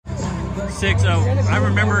Syxx, I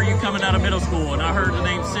remember you coming out of middle school, and I heard the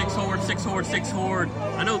name Syxx Hoard, Syxx Hoard, Syxx Hoard.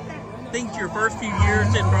 I think your first few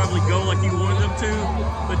years didn't probably go like you wanted them to,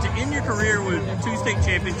 but to end your career with 2 state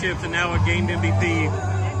championships and now a gained MVP,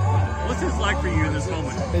 what's this like for you in this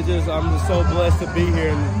moment? I'm just so blessed to be here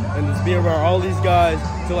and just be around all these guys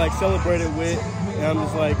to like celebrate it with, and I'm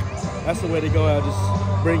just like, that's the way to go out.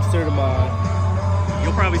 Just brings tear to my eye.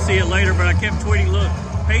 You'll probably see it later, but I kept tweeting, look,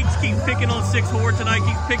 Paige keeps picking on Syxx Hoard tonight,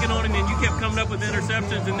 keeps picking on him, and you kept coming up with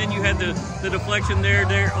interceptions, and then you had the deflection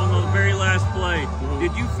there on the very last play.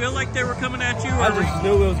 Did you feel like they were coming at you? I just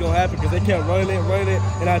knew it was going to happen because they kept running it,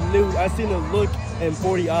 and I seen the look in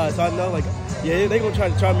 40 eyes, so I know, like, yeah, they're going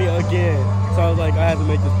to try me again. So I was like, I had to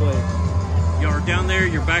make this play. You're down there,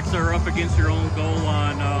 your backs are up against your own goal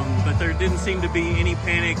line, but there didn't seem to be any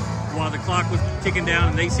panic while the clock was ticking down,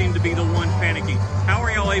 and they seemed to be the one panicking. How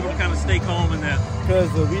are y'all able to kind of stay calm in that?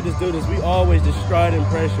 Because we just do this. We always just stride in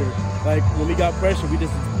pressure. Like, when we got pressure, we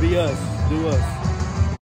just be us, do us.